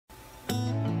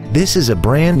This is a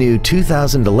brand new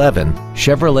 2011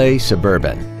 Chevrolet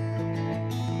Suburban.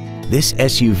 This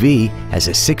SUV has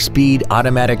a 6-speed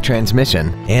automatic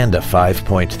transmission and a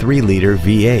 5.3-liter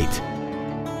V8.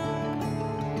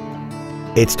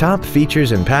 Its top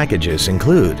features and packages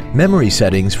include memory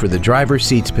settings for the driver's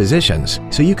seat's positions,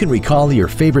 so you can recall your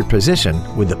favorite position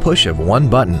with the push of one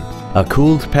button, a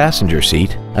cooled passenger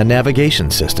seat, a navigation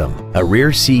system, a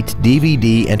rear seat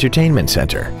DVD entertainment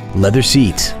center, leather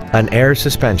seats, an air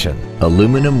suspension,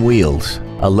 aluminum wheels,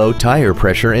 a low tire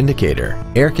pressure indicator,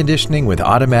 air conditioning with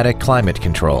automatic climate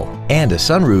control, and a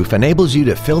sunroof enables you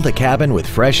to fill the cabin with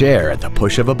fresh air at the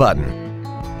push of a button.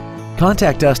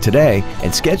 Contact us today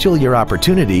and schedule your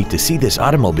opportunity to see this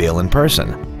automobile in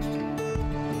person.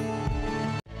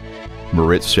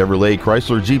 Moritz Chevrolet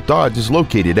Chrysler Jeep Dodge is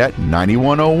located at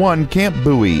 9101 Camp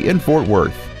Bowie in Fort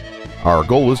Worth. Our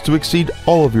goal is to exceed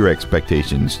all of your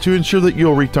expectations to ensure that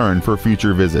you'll return for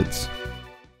future visits.